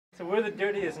So we're the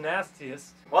dirtiest,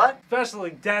 nastiest. What? Especially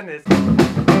Dennis. What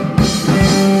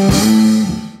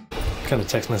kind of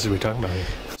text message are we talking about here?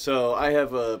 So I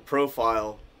have a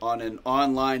profile on an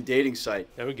online dating site.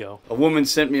 There we go. A woman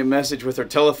sent me a message with her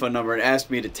telephone number and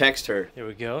asked me to text her. Here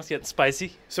we go. It's getting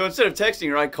spicy. So instead of texting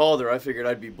her, I called her. I figured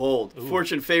I'd be bold. Ooh.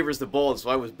 Fortune favors the bold,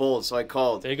 so I was bold, so I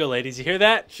called. There you go, ladies. You hear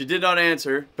that? She did not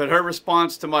answer, but her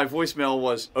response to my voicemail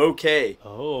was, okay.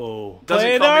 Oh.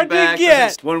 Doesn't call me back.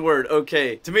 Doesn't, one word,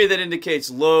 okay. To me, that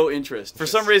indicates low interest. For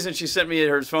some reason, she sent me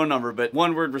her phone number, but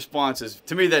one word responses.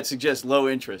 To me, that suggests low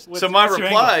interest. So my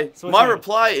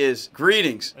reply is,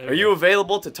 greetings. Are you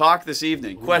available to talk this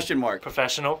evening? Ooh. Question mark.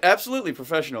 Professional? Absolutely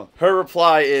professional. Her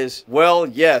reply is, well,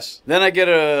 yes. Then I get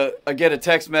a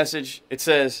text message. It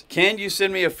says, can you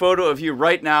send me a photo of you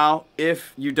right now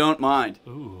if you don't mind?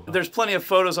 Ooh. There's plenty of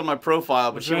photos on my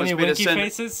profile, but she wants me to send...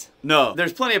 faces? No.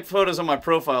 There's plenty of photos on my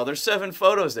profile. There's 7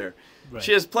 photos there. Right.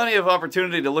 She has plenty of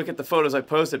opportunity to look at the photos I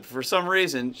posted, but for some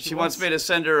reason, she wants me to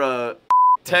send her a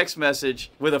text message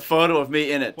with a photo of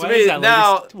me in it.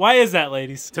 Why is that,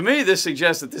 ladies? To me, this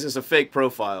suggests that this is a fake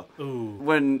profile. Ooh.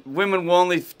 When women will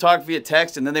only talk via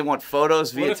text and then they want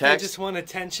photos via text. What if they just want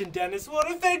attention, Dennis?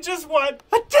 What if they just want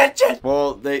attention?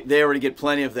 Well, they already get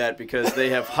plenty of that because they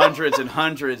have hundreds and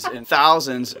hundreds and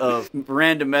thousands of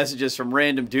random messages from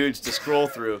random dudes to scroll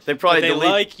through. They probably delete...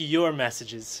 like your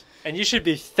messages. And you should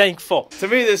be thankful. To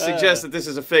me, this suggests that this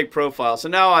is a fake profile. So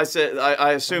now I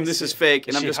assume this is fake,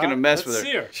 and I'm just going to mess with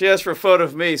her. She asked for a photo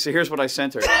of me, so here's what I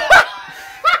sent her.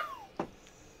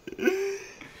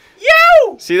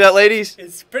 Yo! See that, ladies?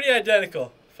 It's pretty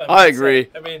identical. I agree.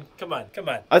 I mean, come on, come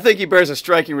on. I think he bears a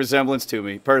striking resemblance to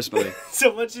me, personally.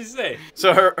 So what'd she say?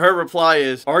 So her reply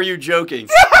is, are you joking?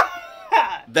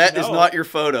 That is not your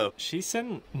photo. She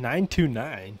sent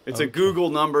 929. It's a Google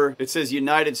number. It says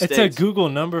United States. It's a Google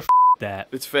number. F that.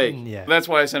 It's fake. Yeah. That's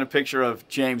why I sent a picture of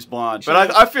James Bond.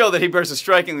 But I feel that he bears a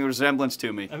striking resemblance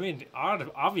to me. I mean,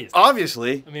 obviously.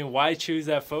 Obviously. I mean, why choose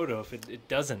that photo if it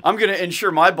doesn't? I'm going to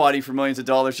insure my body for millions of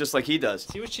dollars just like he does.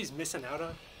 See what she's missing out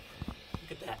on?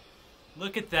 Look at that.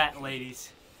 Look at that,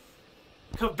 ladies.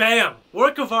 Kabam!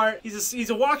 Work of art. He's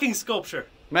a walking sculpture.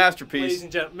 Masterpiece. Ladies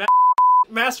and gentlemen.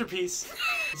 Masterpiece.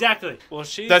 Exactly. Well,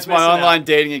 that's my online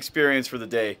dating experience for the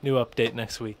day. New update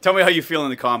next week. Tell me how you feel in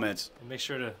the comments. And make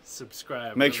sure to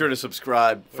subscribe. Make sure to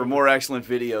subscribe for more excellent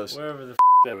videos. Wherever the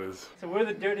that is. So we're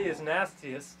the dirtiest,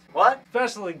 nastiest. What?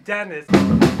 Especially Dennis.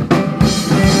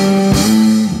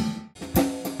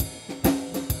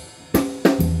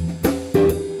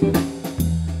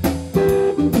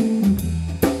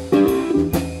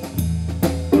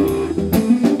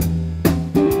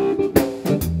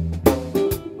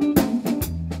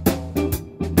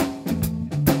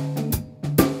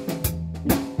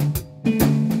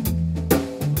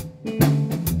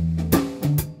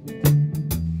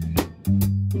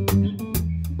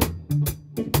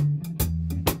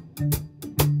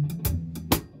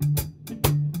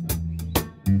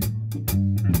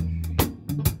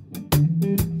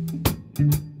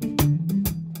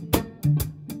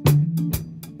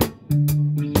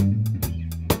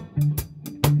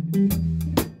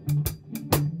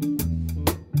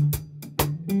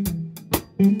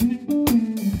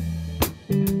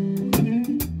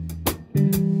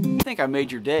 I think I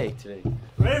made your day today.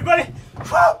 Ready, buddy?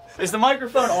 Is the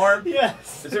microphone armed?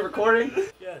 Yes. Is it recording?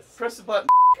 Yes. Press the button.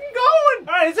 Going.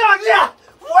 All right, it's on. Yeah.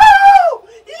 Woo!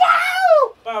 Yeah!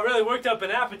 Wow, really worked up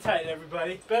an appetite,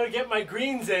 everybody. Better get my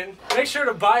greens in. Make sure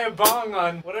to buy a bong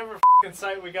on whatever f***ing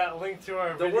site we got linked to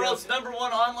our The videos. world's #1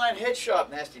 online head shop,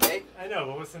 Nasty Nate. I know,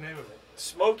 but what's the name of it?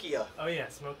 Smokia. Oh yeah,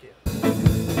 Smokia.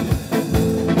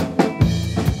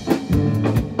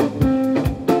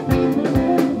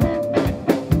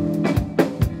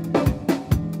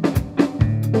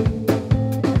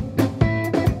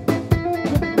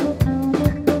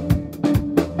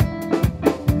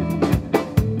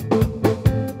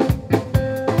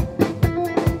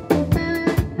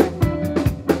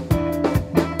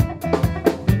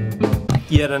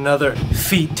 Yet another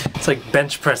feat. It's like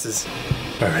bench presses.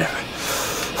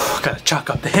 Gotta chalk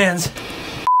up the hands.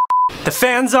 The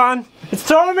fan's on. It's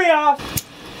throwing me off.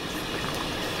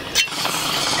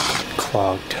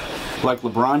 Clogged. Like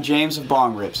LeBron James of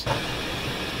bong rips.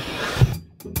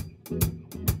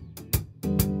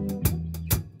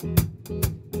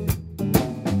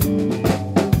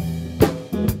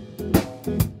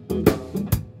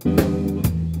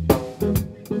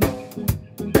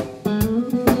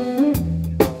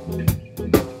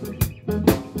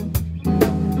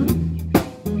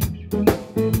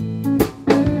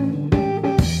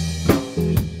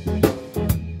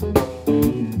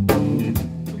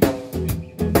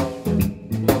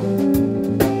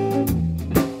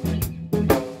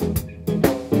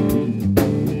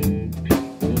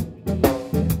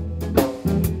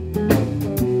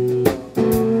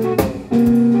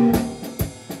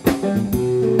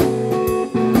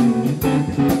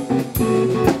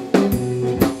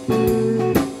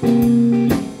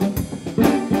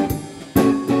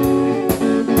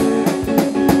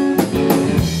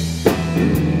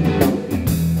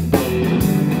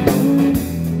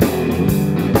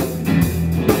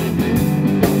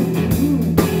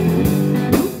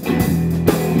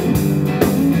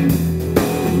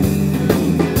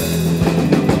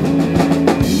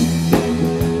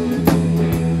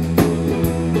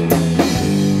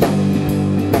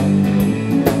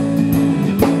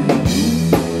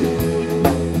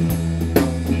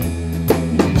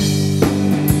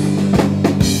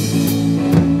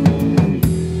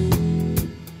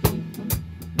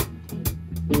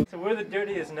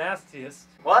 nastiest.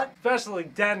 What? Especially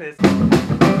dentists. Well,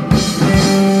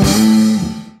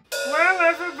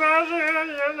 everybody,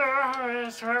 you know,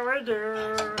 it's what we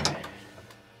do.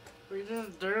 We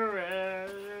just do it,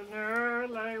 you know,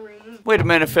 like we just... Way to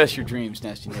manifest your dreams,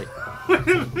 Nasty Nate. Wait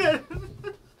a minute.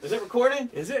 Is it recording?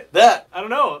 Is it? That. I don't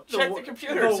know. Check the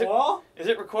computer. The wall? Is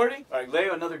it recording? All right, lay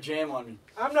another jam on me.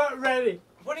 I'm not ready.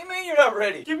 What do you mean you're not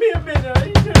ready? Give me a minute. I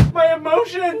need to... My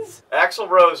emotions. Axl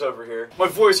Rose over here. My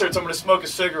voice hurts. I'm going to smoke a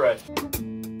cigarette.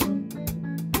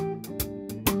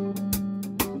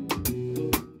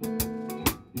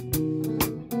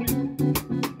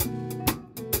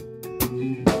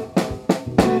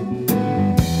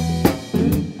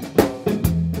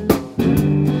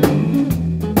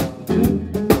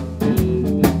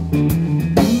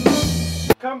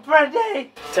 Comprende.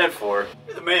 10-4.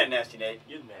 You're the man, Nasty Nate.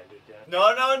 You're the man, dude.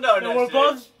 No, No, we're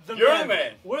both the You're men. the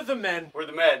man. We're the men. We're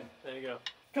the men. There you go.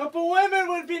 Couple women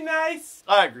would be nice.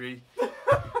 I agree.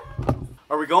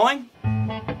 Are we going?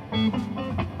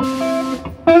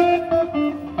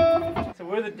 So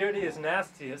we're the dirtiest,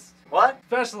 nastiest. What?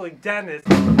 Especially dentists.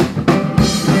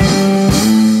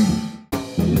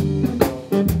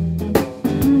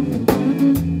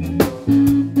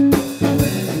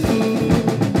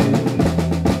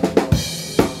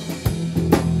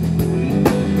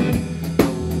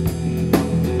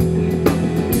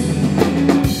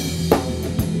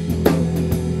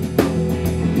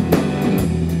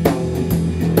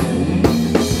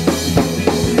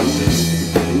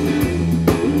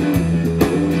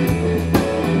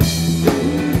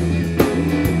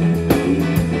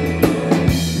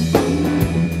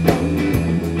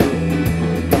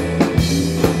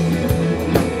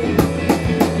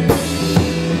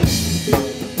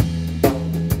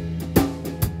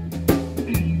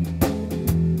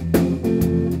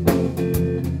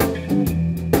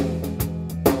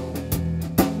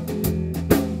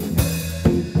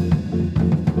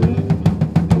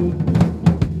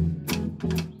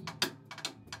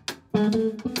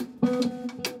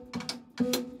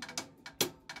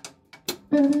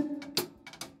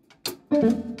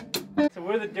 So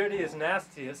we're the dirtiest,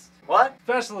 nastiest. What?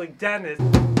 Especially dentists.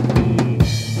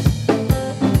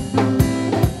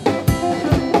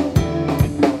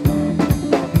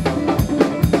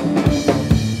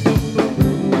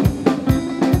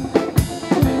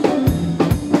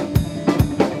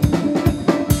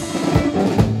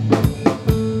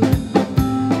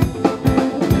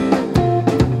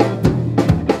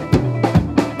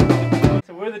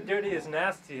 So we're the dirtiest,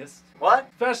 nastiest. What?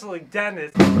 Especially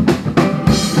dentists.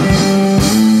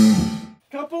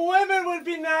 Couple women would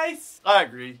be nice. I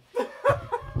agree.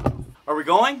 Are we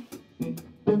going?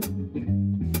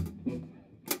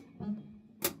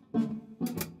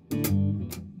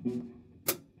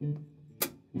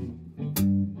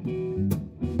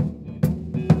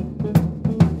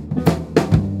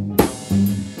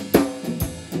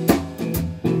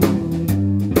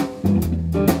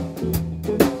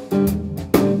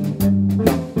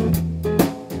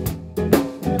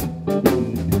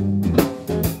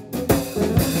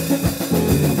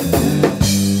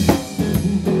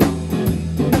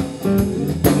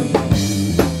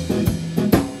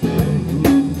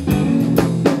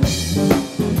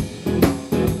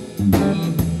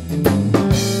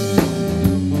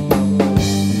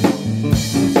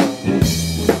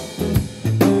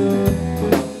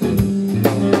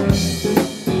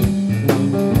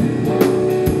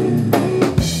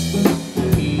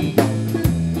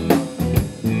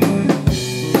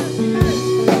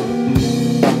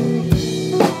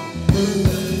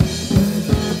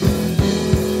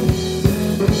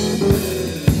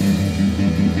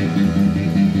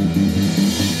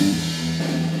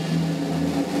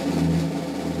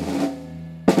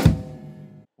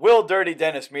 Will Dirty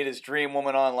Dennis meet his dream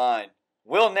woman online?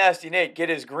 Will Nasty Nate get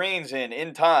his greens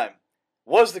in time?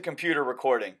 Was the computer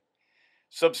recording?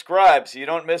 Subscribe so you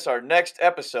don't miss our next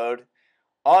episode,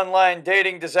 Online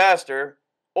Dating Disaster,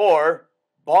 or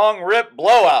Bong Rip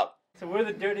Blowout. So we're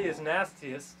the dirtiest,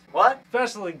 nastiest. What?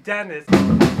 Especially dentists.